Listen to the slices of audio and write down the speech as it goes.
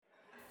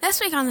This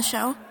week on the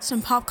show,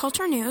 some pop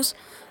culture news,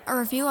 a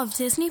review of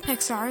Disney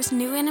Pixar's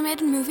new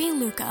animated movie,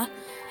 Luca,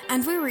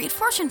 and we read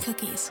fortune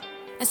cookies.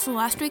 It's the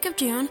last week of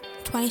June,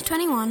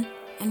 2021,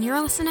 and you're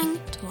listening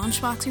to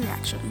Lunchbox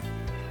Reaction.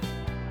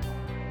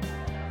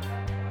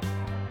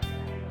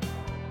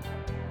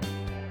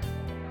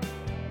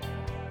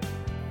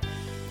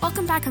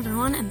 Welcome back,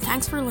 everyone, and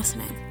thanks for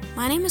listening.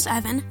 My name is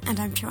Evan, and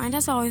I'm joined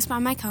as always by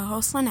my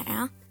co-host,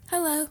 Linnea.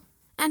 Hello.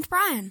 And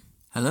Brian.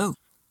 Hello.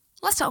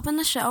 Let's open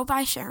the show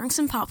by sharing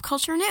some pop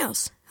culture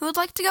news. Who would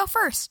like to go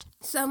first?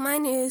 So my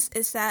news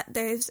is that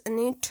there's a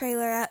new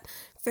trailer out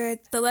for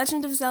The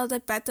Legend of Zelda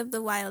Breath of the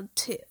Wild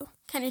 2.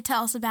 Can you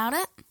tell us about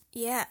it?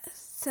 Yeah,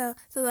 so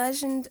The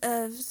Legend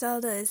of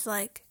Zelda is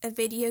like a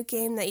video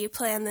game that you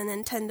play on the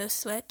Nintendo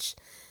Switch.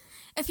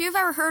 If you've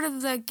ever heard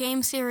of the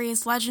game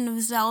series Legend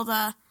of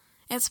Zelda,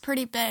 it's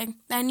pretty big,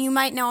 then you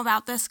might know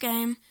about this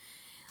game.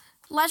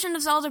 Legend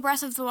of Zelda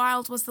Breath of the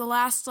Wild was the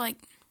last,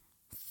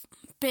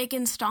 big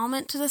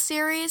installment to the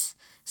series,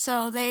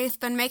 so they've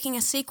been making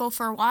a sequel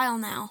for a while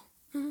now.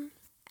 Mm-hmm.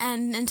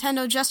 And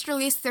Nintendo just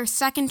released their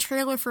second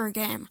trailer for a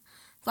game.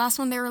 The last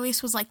one they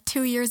released was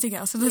 2 years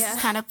ago, so this is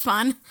kind of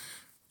fun.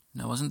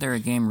 Now, wasn't there a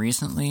game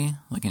recently,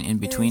 like an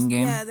in-between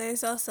game? Yeah,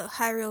 there's also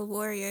Hyrule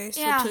Warriors,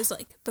 which was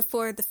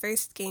before the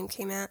first game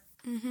came out.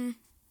 Mm-hmm.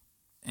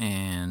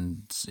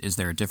 And is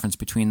there a difference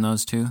between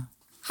those two?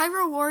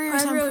 Hyrule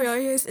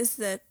Warriors is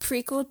the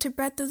prequel to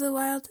Breath of the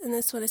Wild, and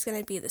this one is going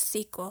to be the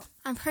sequel.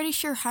 I'm pretty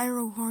sure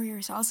Hyrule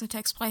Warriors also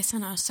takes place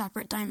in a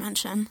separate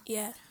dimension.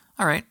 Yeah.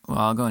 All right, well,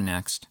 I'll go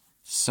next.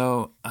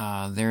 So,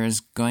 there is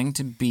going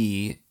to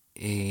be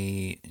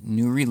a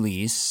new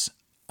release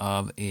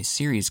of a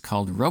series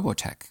called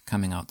Robotech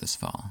coming out this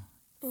fall.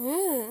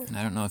 Ooh. And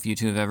I don't know if you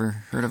two have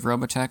ever heard of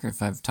Robotech or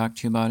if I've talked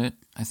to you about it.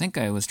 I think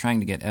I was trying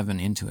to get Evan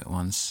into it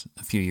once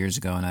a few years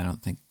ago, and I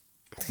don't think...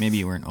 Maybe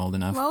you weren't old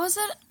enough. What was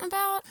it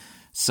about?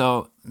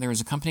 So, there was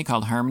a company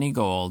called Harmony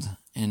Gold,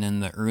 and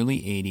in the early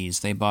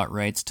 80s, they bought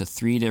rights to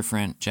 3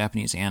 different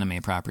Japanese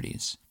anime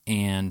properties.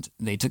 And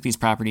they took these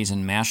properties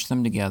and mashed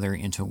them together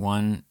into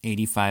one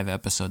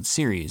 85-episode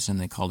series, and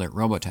they called it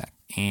Robotech.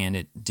 And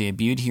it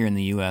debuted here in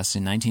the U.S.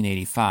 in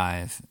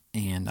 1985,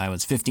 and I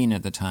was 15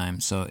 at the time,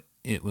 so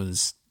it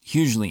was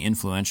hugely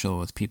influential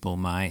with people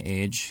my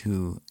age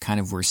who kind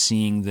of were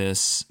seeing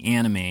this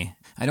anime.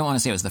 I don't want to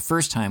say it was the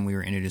first time we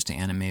were introduced to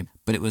anime,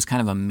 but it was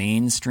kind of a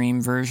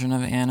mainstream version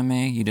of anime.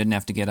 You didn't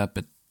have to get up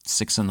at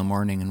 6 in the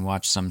morning and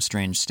watch some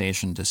strange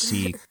station to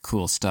see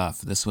cool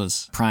stuff. This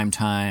was prime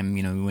time,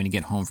 when you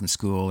get home from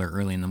school or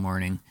early in the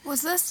morning.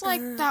 Was this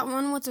that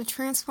one with the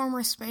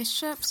Transformer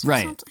spaceships or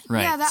right, something?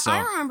 Right. Yeah,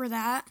 I remember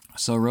that.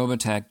 So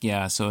Robotech,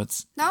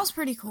 that was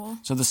pretty cool.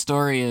 So the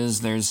story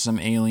is there's an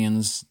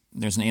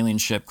alien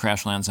ship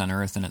crash lands on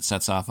Earth, and it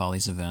sets off all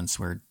these events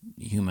where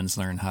humans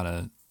learn how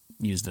to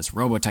use this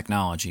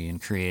robotechnology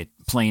and create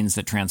planes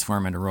that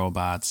transform into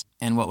robots.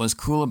 And what was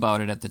cool about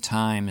it at the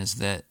time is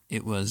that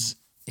it was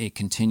a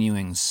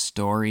continuing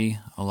story.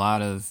 A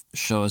lot of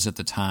shows at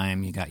the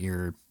time, you got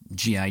your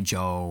G.I.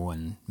 Joe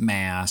and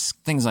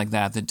Mask, things like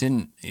that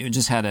it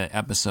just had an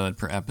episode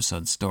per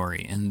episode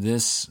story. And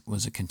this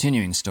was a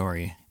continuing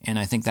story. And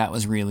I think that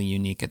was really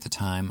unique at the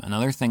time.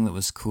 Another thing that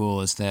was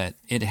cool is that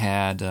it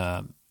had,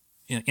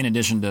 in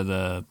addition to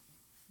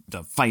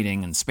the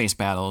fighting and space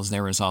battles,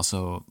 there was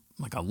also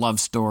a love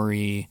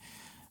story.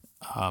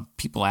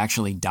 People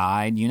actually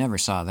died. You never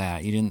saw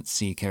that. You didn't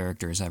see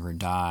characters ever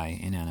die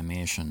in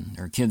animation,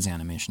 or kids'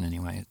 animation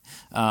anyway.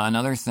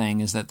 Another thing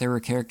is that there were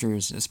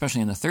characters,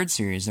 especially in the third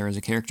series, there was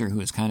a character who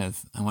was kind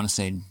of, I want to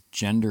say,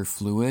 gender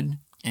fluid,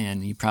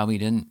 and you probably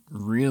didn't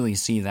really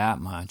see that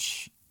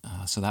much.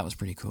 So that was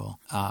pretty cool.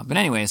 But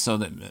anyway,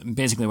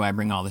 basically why I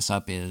bring all this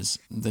up is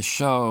the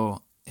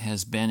show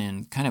has been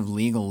in kind of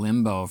legal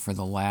limbo for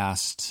the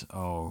last,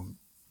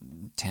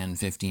 10,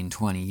 15,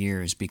 20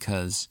 years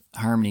because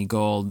Harmony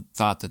Gold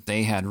thought that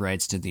they had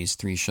rights to these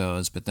 3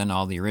 shows, but then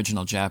all the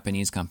original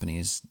Japanese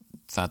companies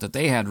thought that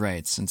they had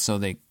rights, and so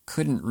they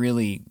couldn't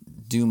really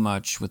do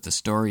much with the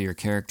story or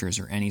characters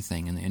or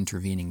anything in the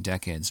intervening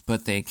decades.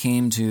 But they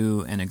came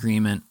to an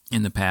agreement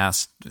in the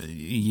past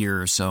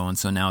year or so, and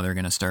so now they're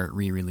going to start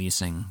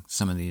re-releasing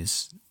some of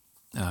these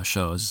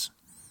shows.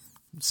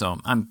 So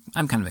I'm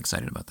kind of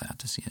excited about that,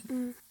 to see it.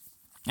 Mm.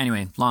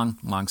 Anyway,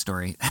 long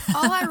story.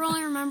 All I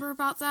really remember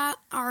about that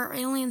are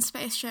alien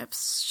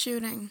spaceships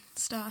shooting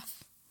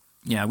stuff.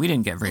 Yeah, we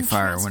didn't get very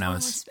far when I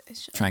was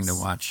trying to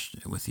watch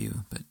it with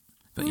you, but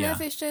you yeah.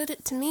 never showed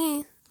it to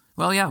me.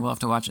 Well, yeah, we'll have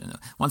to watch it.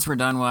 Once we're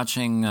done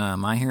watching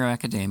My Hero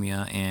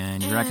Academia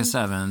and Eureka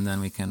 7, then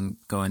we can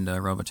go into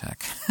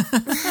Robotech.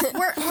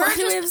 Why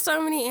do we have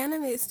so many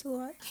animes to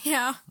watch?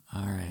 Yeah.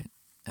 All right.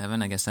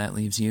 Evan, I guess that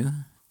leaves you.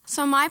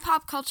 So my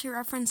pop culture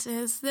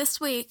references this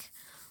week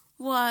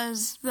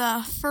was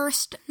the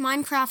first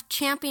Minecraft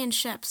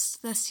Championships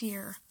this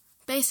year.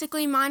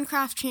 Basically,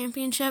 Minecraft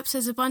Championships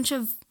is a bunch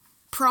of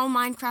pro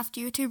Minecraft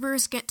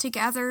YouTubers get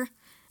together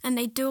and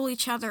they duel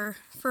each other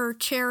for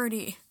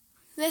charity.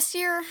 This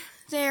year,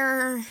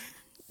 they're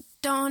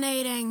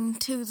donating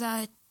to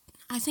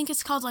I think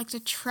it's called the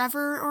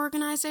Trevor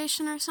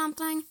Organization or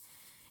something.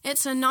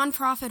 It's a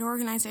non-profit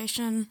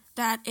organization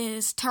that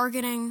is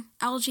targeting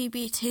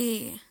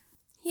LGBT.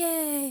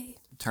 Yay!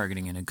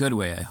 Targeting in a good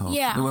way, I hope.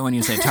 Yeah. When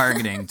you say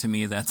targeting, to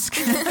me, that's...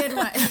 Good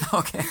way.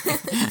 Okay.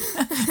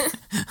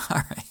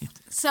 All right.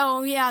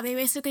 So, yeah, they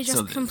basically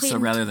just So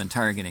rather than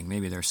targeting,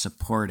 maybe they're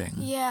supporting.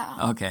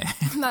 Yeah. Okay.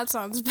 That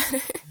sounds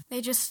better. They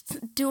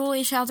just duel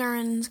each other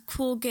in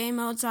cool game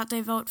modes that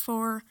they vote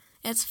for.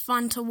 It's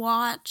fun to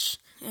watch.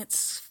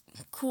 It's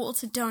cool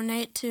to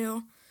donate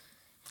to.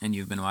 And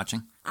you've been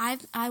watching?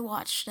 I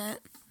watched it.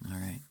 All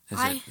right. Is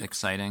it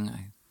exciting?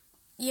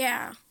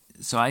 Yeah.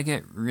 So I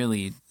get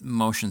really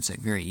motion sick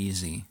very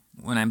easy.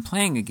 When I'm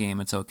playing a game,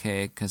 it's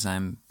okay because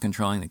I'm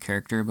controlling the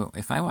character. But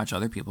if I watch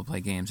other people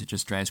play games, it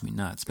just drives me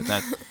nuts. But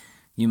that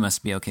you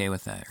must be okay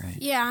with that, right?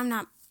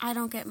 Yeah, I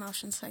don't get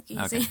motion sick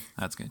easy. Okay,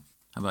 that's good.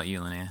 How about you,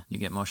 Linnea? You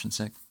get motion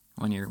sick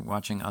when you're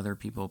watching other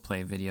people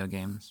play video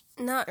games?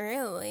 Not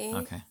really.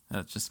 Okay,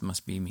 that just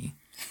must be me.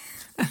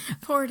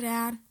 Poor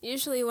Dad.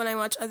 Usually when I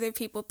watch other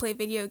people play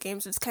video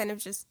games, it's kind of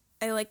just,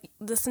 I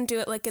listen to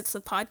it like it's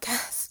a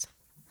podcast.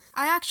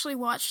 I actually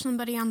watched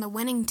somebody on the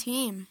winning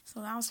team,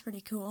 so that was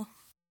pretty cool.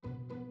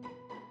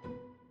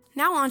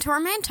 Now on to our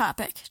main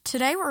topic.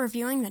 Today we're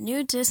reviewing the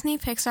new Disney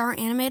Pixar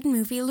animated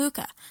movie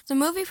Luca. The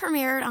movie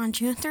premiered on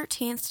June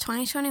 13th,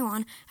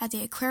 2021 at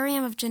the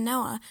Aquarium of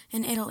Genoa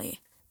in Italy.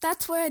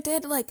 That's where I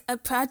did, a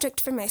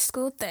project for my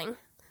school thing.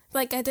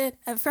 I did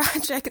a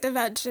project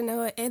about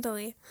Genoa,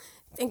 Italy,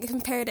 and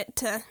compared it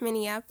to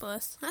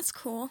Minneapolis. That's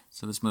cool.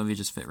 So this movie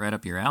just fit right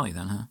up your alley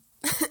then, huh?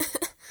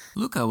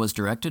 Luca was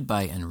directed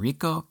by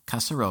Enrico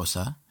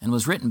Casarosa and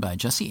was written by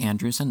Jesse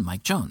Andrews and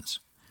Mike Jones.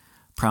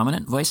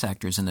 Prominent voice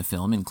actors in the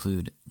film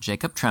include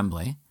Jacob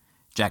Tremblay,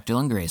 Jack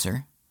Dylan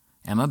Grazer,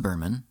 Emma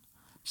Berman,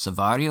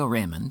 Savario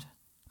Raymond,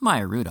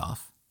 Maya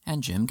Rudolph,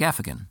 and Jim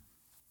Gaffigan.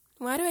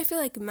 Why do I feel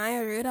like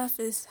Maya Rudolph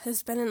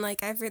has been in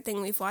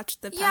everything we've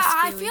watched the past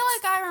I few feel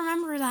weeks? like I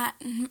remember that.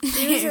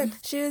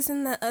 She was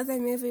in the other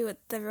movie with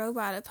the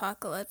robot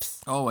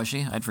apocalypse. Oh, was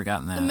she? I'd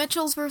forgotten that. The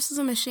Mitchells versus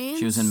the Machines?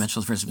 She was in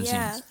Mitchells vs. Machines.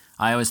 Yeah.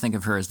 I always think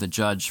of her as the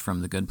judge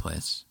from The Good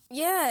Place.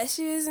 Yeah,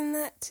 she was in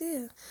that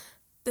too.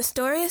 The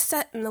story is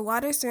set in the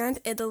waters around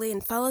Italy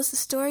and follows the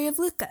story of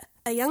Luca,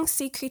 a young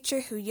sea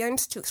creature who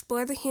yearns to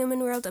explore the human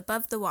world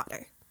above the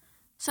water.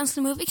 Since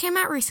the movie came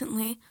out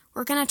recently,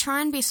 we're going to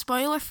try and be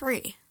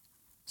spoiler-free.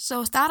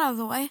 So with that out of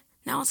the way,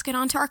 now let's get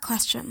on to our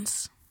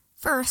questions.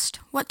 First,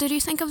 what did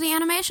you think of the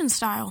animation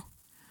style?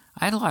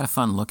 I had a lot of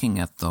fun looking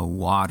at the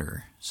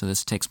water. So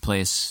this takes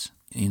place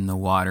in the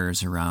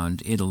waters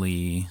around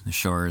Italy, the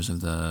shores of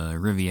the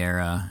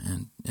Riviera,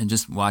 and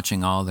just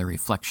watching all the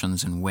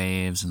reflections and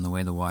waves and the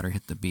way the water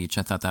hit the beach.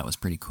 I thought that was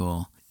pretty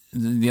cool.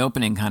 The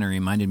opening kind of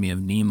reminded me of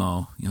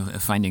Nemo,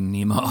 Finding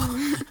Nemo.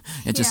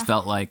 It just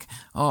felt like,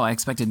 I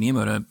expected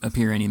Nemo to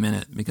appear any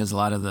minute because a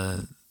lot of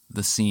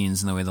the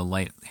scenes and the way the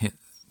light hit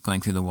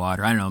going through the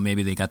water, I don't know,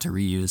 maybe they got to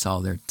reuse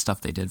all their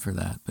stuff they did for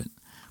that, but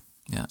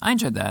yeah, I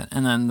enjoyed that.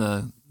 And then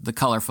the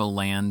colorful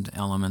land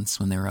elements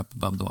when they were up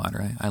above the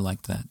water, I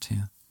liked that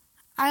too.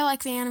 I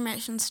like the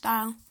animation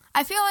style.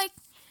 I feel like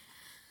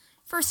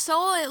for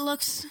Soul it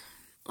looks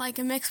like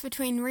a mix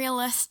between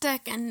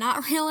realistic and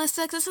not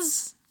realistic.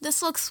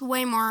 This looks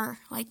way more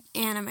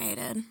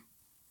animated.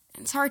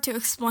 It's hard to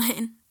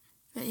explain,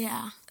 but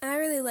yeah. I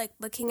really like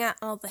looking at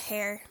all the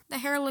hair. The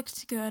hair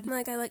looked good.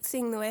 I like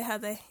seeing the way how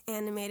they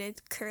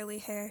animated curly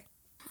hair.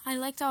 I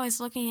liked always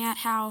looking at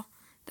how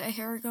the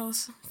hair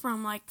goes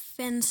from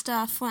thin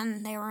stuff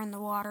when they were in the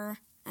water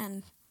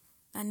and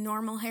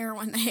normal hair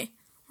when they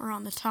were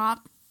on the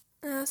top.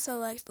 I also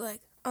liked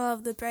all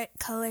of the bright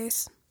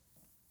colors.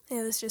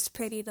 It was just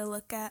pretty to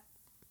look at.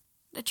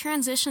 The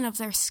transition of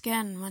their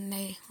skin when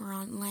they were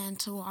on land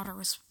to water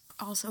was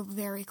also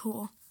very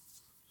cool.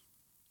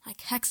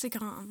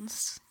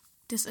 Hexagons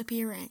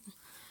disappearing.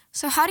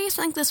 So how do you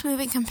think this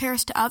movie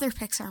compares to other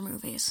Pixar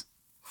movies?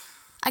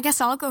 I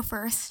guess I'll go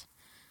first.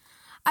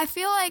 I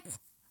feel like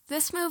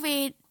this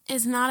movie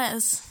is not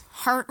as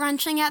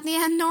heart-wrenching at the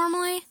end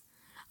normally.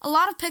 A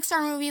lot of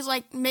Pixar movies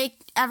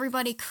make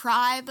everybody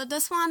cry, but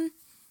this one,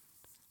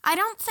 I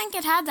don't think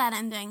it had that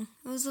ending.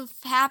 It was a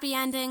happy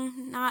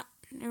ending.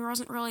 There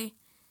wasn't really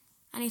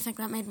anything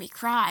that made me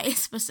cry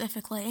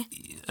specifically.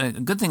 A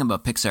good thing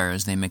about Pixar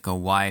is they make a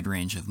wide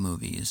range of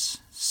movies.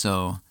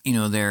 So,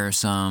 there are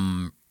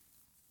some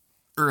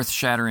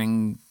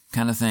earth-shattering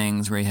kind of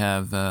things where you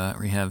have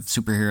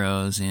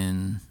superheroes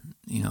in,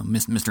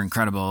 Mr.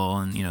 Incredible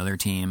and, their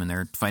team, and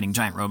they're fighting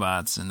giant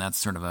robots, and that's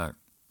sort of a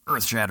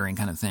earth-shattering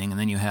kind of thing. And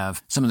then you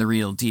have some of the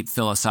real deep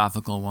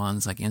philosophical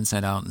ones like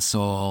Inside Out and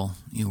Soul,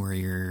 where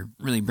you're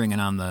really bringing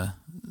on the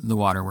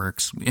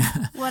waterworks.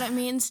 What it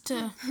means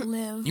to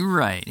live.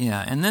 Right,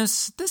 yeah. And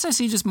this I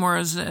see just more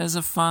as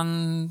a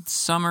fun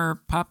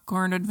summer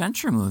popcorn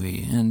adventure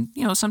movie. And,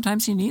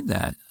 sometimes you need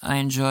that. I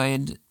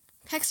enjoyed...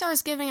 Pixar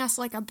is giving us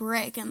a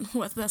break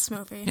with this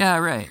movie. Yeah,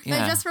 right,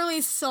 yeah. They just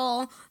released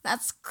Soul.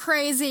 That's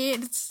crazy.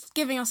 It's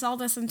giving us all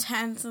this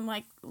intense and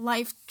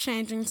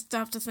life-changing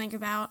stuff to think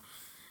about.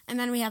 And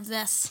then we have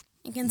this.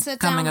 You can sit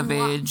Coming down of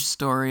and age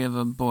story of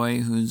a boy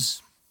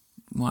who's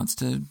wants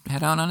to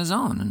head out on his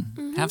own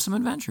and have some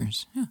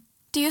adventures. Yeah.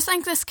 Do you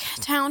think this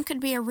town could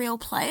be a real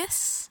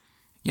place?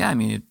 Yeah, I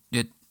mean,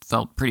 it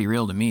felt pretty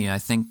real to me. I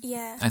think the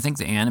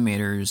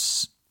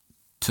animators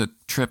took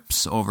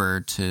trips over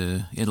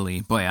to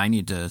Italy. Boy, I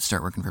need to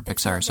start working for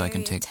Pixar so I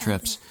can take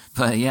trips.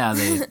 But yeah,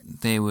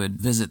 they would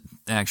visit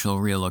actual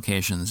real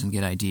locations and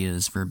get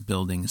ideas for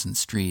buildings and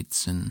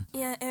streets. And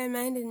yeah, it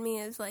reminded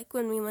me of like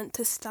when we went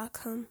to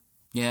Stockholm.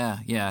 Yeah,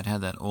 it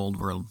had that old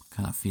world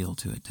kind of feel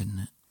to it, didn't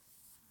it?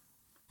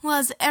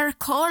 Was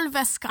Ercole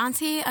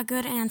Visconti a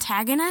good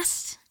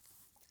antagonist?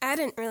 I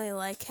didn't really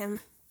like him.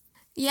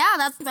 Yeah,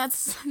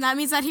 that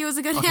means that he was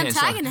a good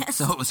antagonist.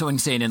 So when you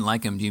say you didn't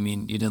like him, do you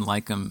mean you didn't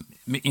like him?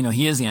 You know,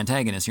 he is the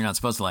antagonist. You're not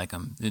supposed to like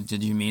him.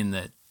 Did you mean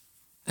that?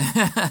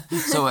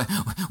 So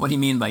what do you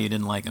mean by you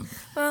didn't like him?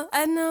 Well,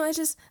 I don't know.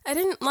 I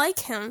didn't like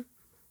him.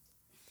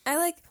 I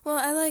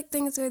like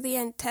things where the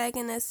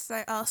antagonists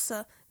are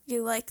also,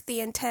 you like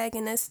the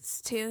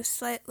antagonists too,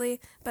 slightly,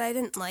 but I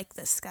didn't like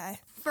this guy.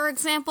 For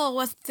example,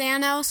 with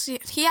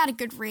Thanos, he had a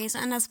good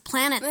reason. His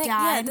planet died.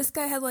 Yeah, this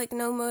guy had like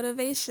no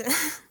motivation.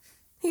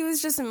 He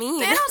was just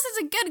mean. Thanos is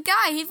a good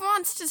guy. He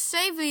wants to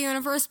save the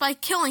universe by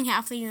killing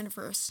half the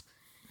universe.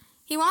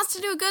 He wants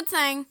to do a good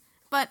thing,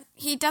 but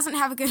he doesn't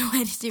have a good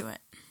way to do it.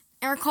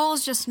 Ercole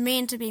is just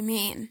mean to be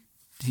mean.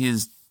 He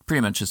is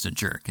pretty much just a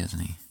jerk, isn't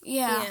he?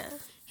 Yeah.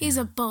 He's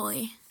a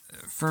bully.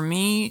 For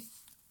me,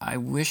 I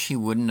wish he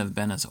wouldn't have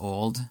been as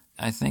old.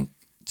 I think,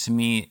 to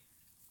me,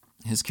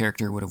 his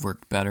character would have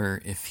worked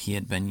better if he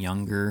had been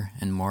younger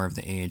and more of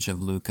the age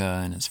of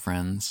Luca and his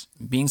friends.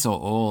 Being so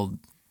old,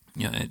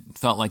 you know, it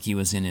felt like he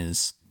was in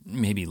his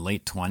maybe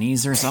late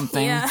 20s or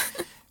something. Yeah.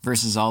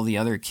 Versus all the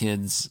other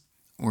kids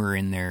were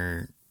in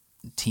their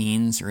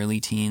teens,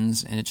 early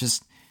teens, and it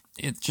just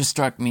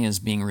struck me as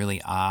being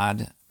really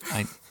odd.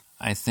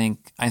 I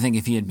think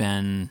if he had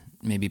been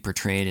maybe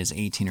portrayed as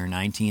 18 or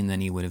 19,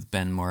 then he would have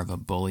been more of a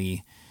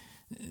bully.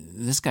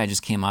 This guy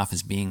just came off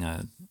as being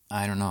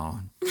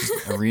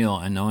just a real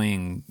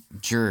annoying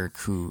jerk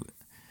who,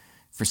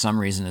 for some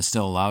reason, is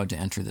still allowed to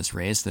enter this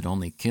race that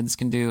only kids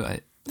can do.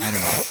 I don't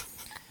know.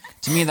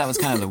 To me, that was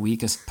kind of the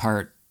weakest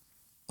part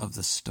of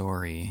the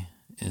story,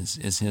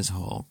 is his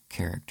whole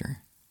character.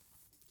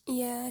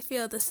 Yeah, I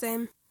feel the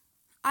same.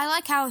 I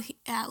like how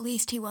at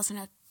least he wasn't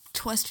a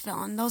twist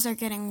villain. Those are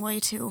getting way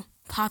too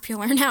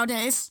popular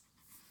nowadays.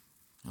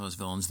 Those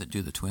villains that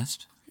do the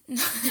twist?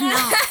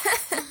 No.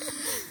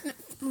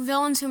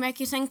 Villains who make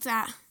you think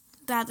that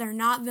they're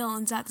not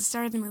villains at the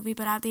start of the movie,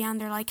 but at the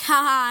end they're like,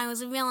 haha, I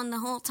was a villain the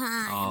whole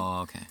time. Oh,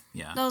 okay.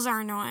 Yeah. Those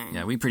are annoying.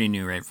 Yeah, we pretty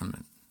knew right from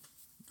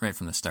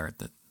the start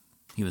that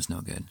he was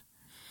no good.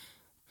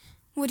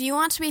 Would you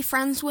want to be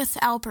friends with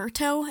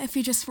Alberto if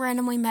you just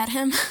randomly met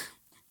him?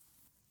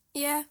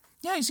 Yeah.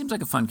 Yeah, he seems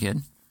like a fun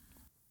kid.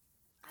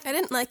 I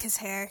didn't like his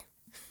hair.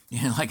 You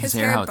didn't like his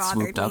hair, how it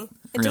swooped up?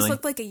 It just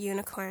looked like a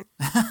unicorn.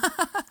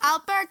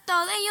 Alberto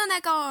the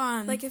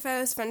unicorn! Like, if I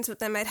was friends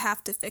with him, I'd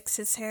have to fix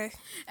his hair.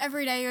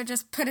 Every day you would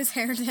just put his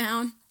hair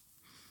down.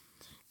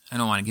 I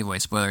don't want to give away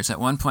spoilers. At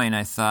one point,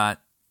 I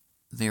thought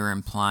they were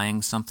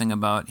implying something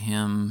about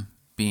him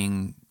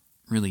being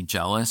really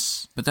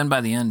jealous. But then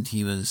by the end,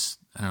 he was,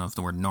 I don't know if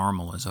the word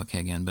normal is okay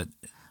again, but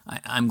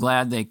I'm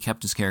glad they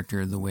kept his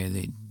character the way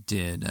they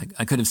did.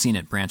 I could have seen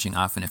it branching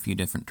off in a few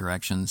different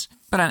directions,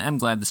 but I'm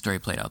glad the story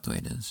played out the way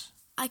it is.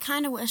 I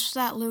kind of wish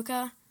that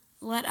Luca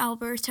let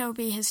Alberto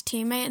be his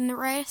teammate in the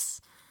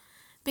race,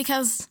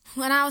 because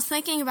when I was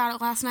thinking about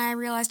it last night, I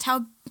realized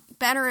how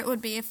better it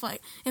would be if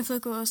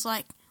Luca was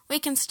like, we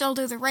can still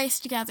do the race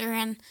together,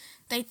 and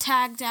they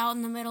tagged out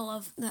in the middle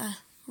of the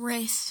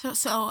race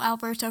so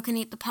Alberto can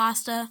eat the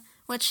pasta,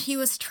 which he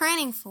was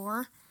training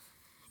for.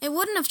 It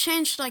wouldn't have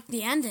changed,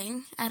 the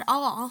ending at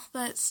all,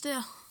 but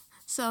still.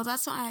 So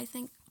that's why I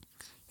think.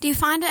 Do you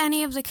find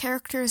any of the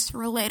characters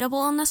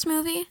relatable in this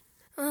movie?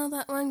 Well,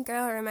 that one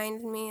girl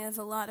reminded me of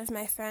a lot of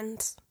my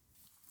friends.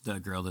 The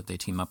girl that they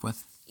team up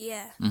with?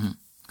 Yeah. Mm-hmm.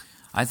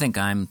 I think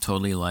I'm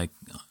totally like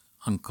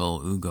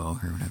Uncle Ugo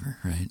or whatever,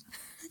 right?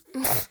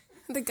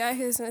 The guy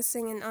who's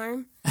missing an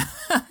arm?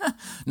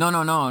 No.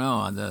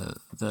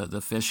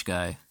 The fish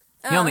guy.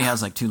 He only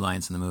has 2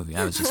 lines in the movie.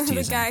 I was just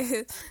teasing. The guy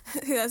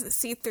who has a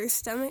see-through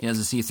stomach? He has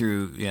a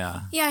see-through,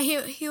 yeah. Yeah,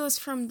 he was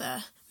from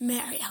the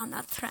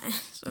Mariana Trench.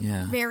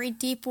 Yeah. Very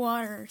deep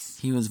waters.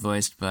 He was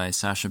voiced by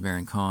Sacha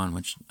Baron Cohen,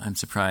 which I'm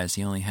surprised.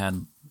 He only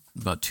had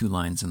about 2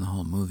 lines in the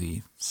whole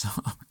movie. So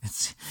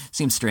it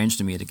seems strange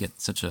to me to get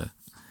such a...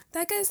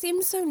 That guy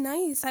seems so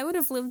nice. I would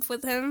have lived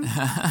with him.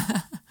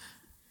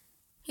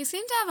 He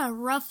seemed to have a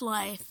rough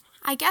life.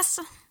 I guess...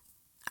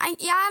 I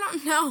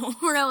don't know,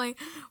 really,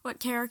 what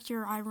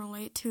character I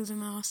relate to the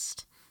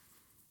most.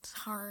 It's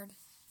hard.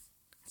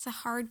 It's a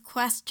hard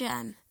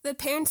question. The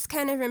parents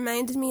kind of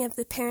reminded me of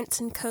the parents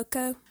in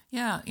Coco.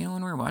 Yeah, when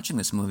we were watching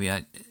this movie,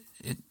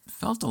 it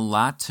felt a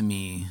lot to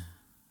me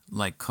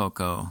like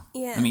Coco.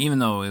 Yeah. I mean, even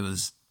though it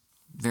was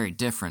very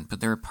different, but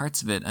there were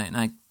parts of it, and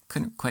I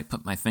couldn't quite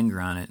put my finger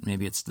on it.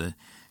 Maybe it's the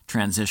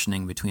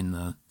transitioning between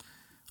the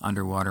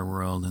underwater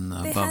world and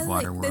the above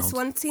water world. This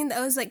one scene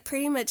that was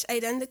pretty much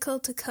identical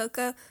to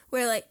Coco,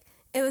 where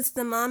it was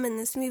the mom in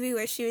this movie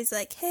where she was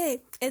like,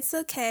 hey, it's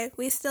okay,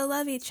 we still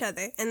love each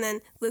other. And then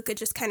Luca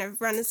just kind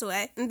of runs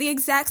away. And the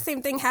exact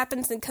same thing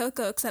happens in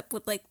Coco, except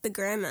with, like, the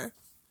grandma.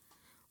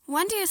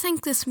 When do you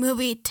think this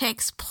movie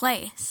takes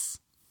place?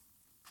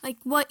 Like,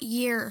 what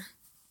year?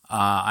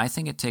 I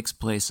think it takes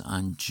place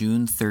on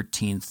June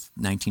 13th,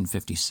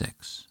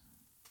 1956.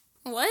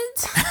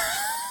 What?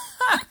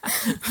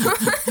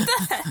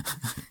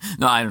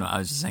 No, I don't know. I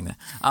was just saying that.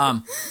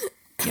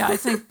 Yeah,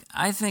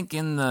 I think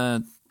in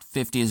the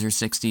 50s or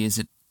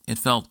 60s, it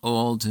felt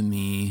old to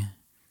me.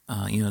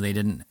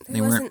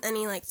 There wasn't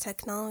any, like,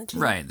 technology.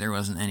 Right, there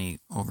wasn't any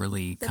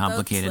overly The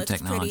complicated boats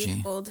looked technology.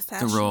 pretty The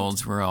old-fashioned.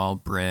 roads were all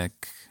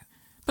brick.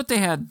 But they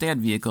had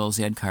vehicles,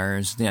 they had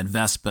cars, they had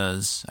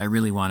Vespas. I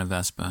really want a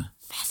Vespa.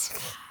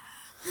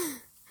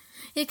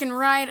 You can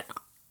ride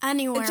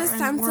anywhere. It just in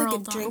sounds the like a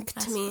world on drink to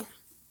Vespa. me.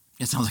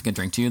 It sounds like a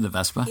drink to you, the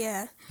Vespa?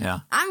 Yeah. Yeah.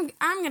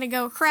 I'm gonna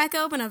go crack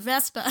open a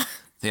Vespa.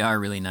 They are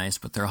really nice,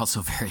 but they're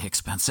also very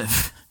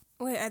expensive.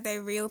 Wait, are they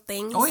real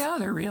things? Oh, yeah,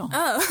 they're real.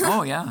 Oh.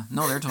 Oh, yeah.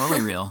 No, they're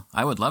totally real.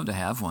 I would love to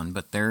have one,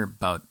 but they're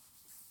about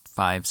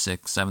 $5,000,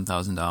 $6,000,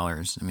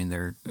 $7,000. I mean,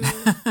 they're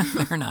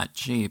they're not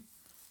cheap.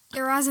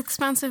 They're as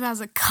expensive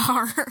as a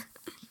car.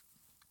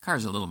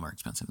 Cars are a little more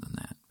expensive than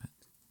that. But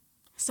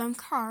Some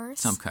cars.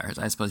 some cars.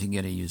 I suppose you can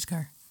get a used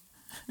car.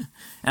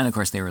 And, of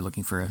course, they were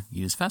looking for a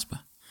used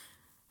Vespa.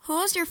 Who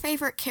was your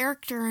favorite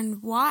character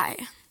and why?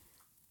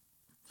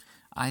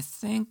 I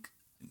think,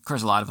 of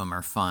course, a lot of them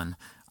are fun.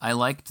 I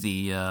liked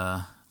the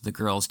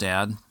girl's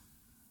dad,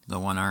 the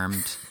one-armed.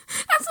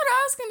 That's what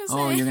I was gonna say.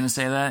 Oh, you're going to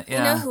say that? Yeah.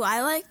 You know who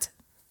I liked?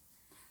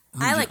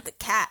 I liked the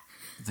cat.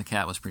 The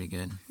cat was pretty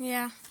good.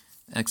 Yeah.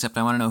 Except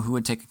I want to know who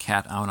would take a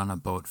cat out on a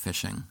boat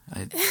fishing.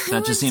 That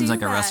would just seems do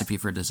like a that? recipe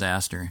for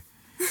disaster.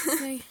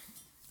 They-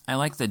 I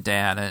like the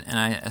dad, and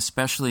I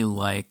especially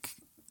like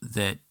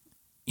that,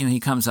 he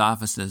comes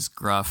off as this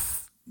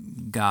gruff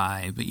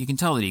guy, but you can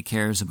tell that he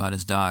cares about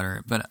his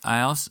daughter. But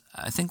I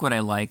think what I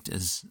liked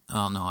is,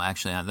 oh no,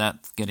 actually,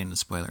 that's getting to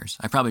spoilers.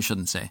 I probably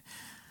shouldn't say.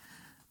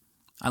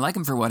 I like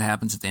him for what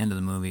happens at the end of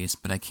the movies,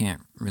 but I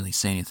can't really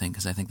say anything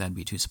because I think that'd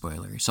be too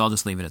spoilery. So I'll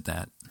just leave it at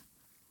that.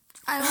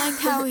 I like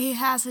how he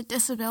has a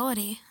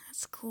disability.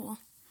 That's cool.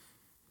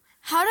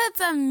 How did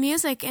the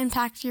music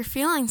impact your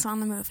feelings on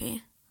the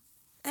movie?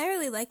 I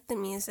really liked the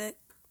music.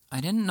 I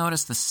didn't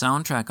notice the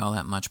soundtrack all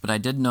that much, but I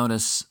did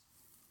notice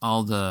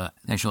all the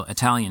actual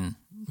Italian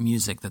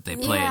music that they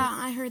played, Yeah,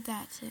 I heard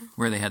that too.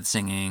 where they had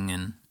singing,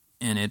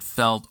 and it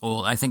felt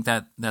old. I think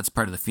that's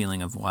part of the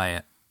feeling of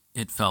why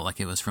it felt like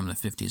it was from the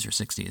 50s or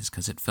 60s,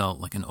 because it felt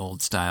like an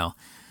old style.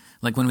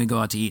 Like when we go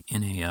out to eat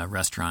in a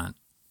restaurant,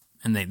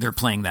 and they're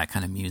playing that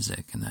kind of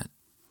music, and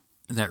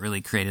that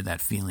really created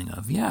that feeling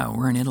of, yeah,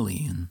 we're in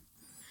Italy. And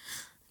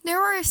There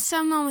were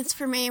some moments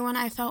for me when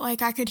I felt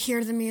like I could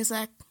hear the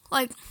music.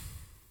 Like,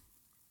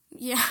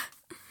 yeah,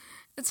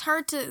 it's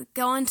hard to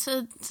go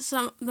into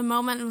the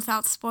moment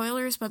without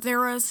spoilers, but there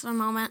was a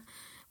moment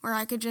where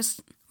I could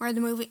where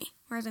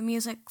the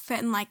music fit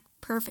in like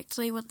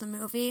perfectly with the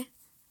movie,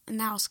 and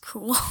that was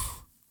cool.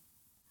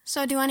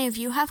 So, do any of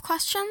you have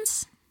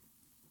questions?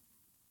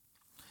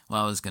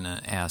 well, I was going to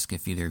ask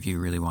if either of you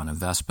really want a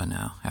Vespa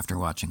now after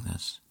watching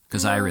this,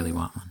 because I really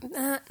want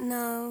one.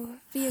 No,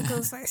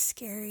 vehicles are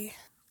scary.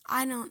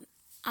 I don't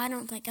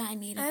think I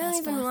need a I don't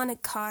Vespa. even want a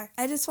car.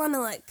 I just want to,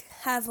 like,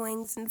 have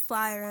wings and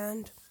fly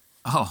around.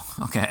 Oh,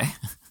 okay.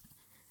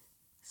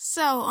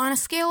 So, on a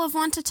scale of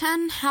 1 to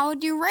 10, how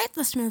would you rate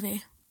this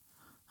movie?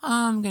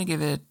 I'm going to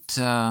give it,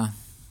 I'll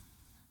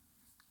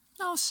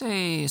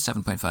say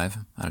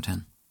 7.5 out of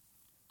 10.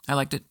 I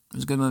liked it. It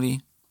was a good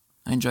movie.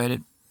 I enjoyed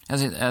it.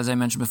 As I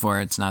mentioned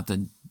before, it's not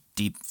the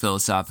deep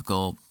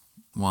philosophical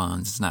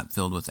ones. It's not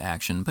filled with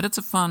action, but it's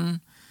a fun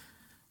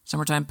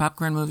summertime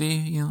popcorn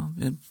movie,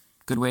 a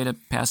good way to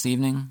pass the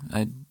evening.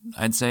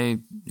 I'd say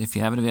if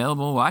you have it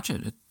available, watch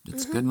it.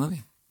 It's a good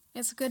movie.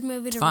 It's a good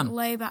movie to fun.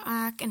 lay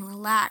back and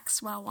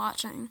relax while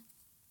watching.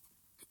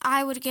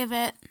 I would give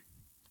it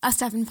a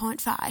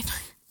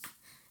 7.5,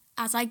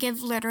 as I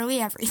give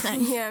literally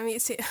everything. Yeah, me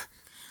too.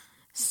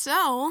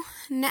 So,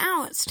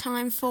 now it's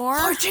time for...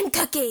 Fortune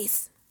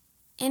cookies!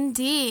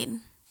 Indeed.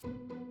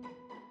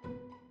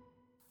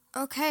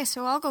 Okay,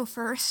 so I'll go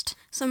first.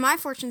 So my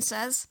fortune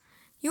says,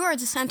 you are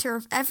the center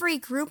of every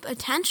group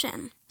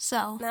attention.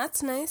 So,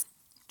 That's nice.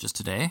 Just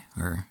today,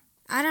 or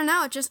I don't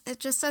know, it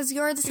just says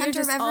you're the You're center of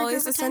just every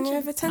always group the center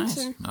of attention.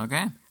 attention. nice.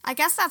 Okay. I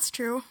guess that's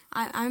true.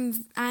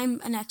 I'm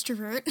an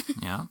extrovert.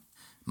 Yeah.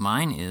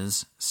 Mine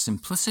is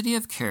simplicity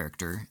of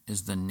character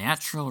is the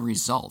natural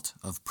result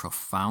of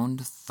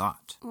profound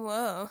thought.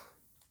 Whoa.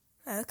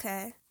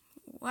 Okay.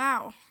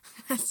 Wow.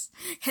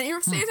 Can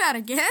you say that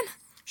again?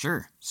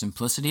 Sure.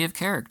 Simplicity of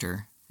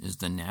character is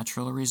the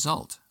natural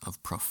result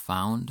of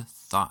profound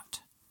thought.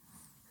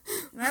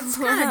 That's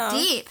kind of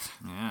deep.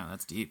 Yeah,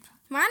 that's deep.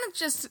 Mine is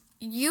just,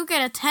 you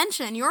get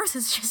attention. Yours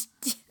is just,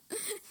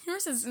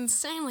 yours is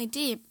insanely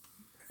deep.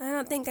 I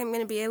don't think I'm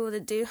going to be able to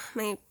do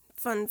my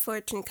fun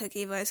fortune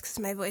cookie voice because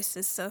my voice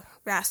is so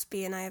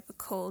raspy and I have a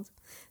cold.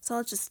 So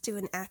I'll just do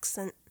an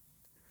accent.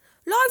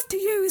 Life to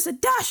you is a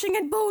dashing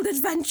and bold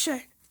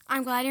adventure.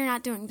 I'm glad you're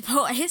not doing the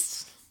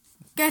voice.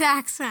 Good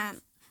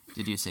accent.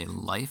 Did you say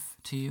life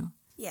to you?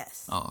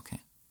 Yes. Oh, okay.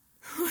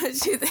 What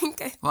did you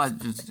think? Well, I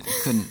just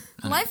couldn't.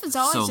 Life is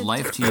always So a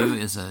life to you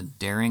is a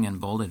daring and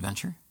bold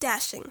adventure?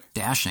 Dashing.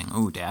 Dashing.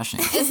 Ooh,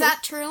 dashing. Is that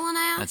true,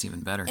 Linnea? That's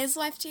even better. Is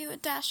life to you a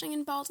dashing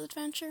and bold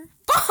adventure?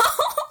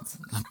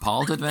 A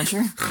bald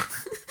adventure?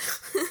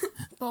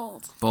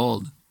 Bold.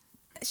 Bold.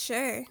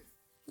 Sure.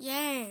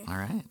 Yay. All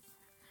right.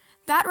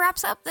 That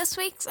wraps up this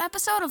week's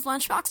episode of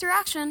Lunchbox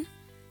Reaction.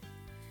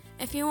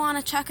 If you want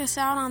to check us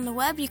out on the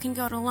web, you can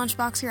go to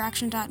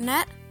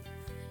lunchboxreaction.net.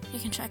 You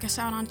can check us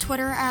out on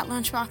Twitter at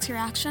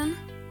lunchboxreaction.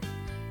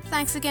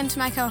 Thanks again to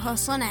my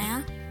co-host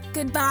Linnea.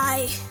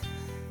 Goodbye.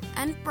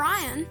 And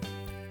Brian.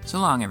 So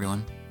long,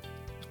 everyone.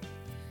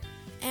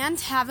 And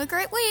have a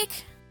great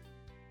week.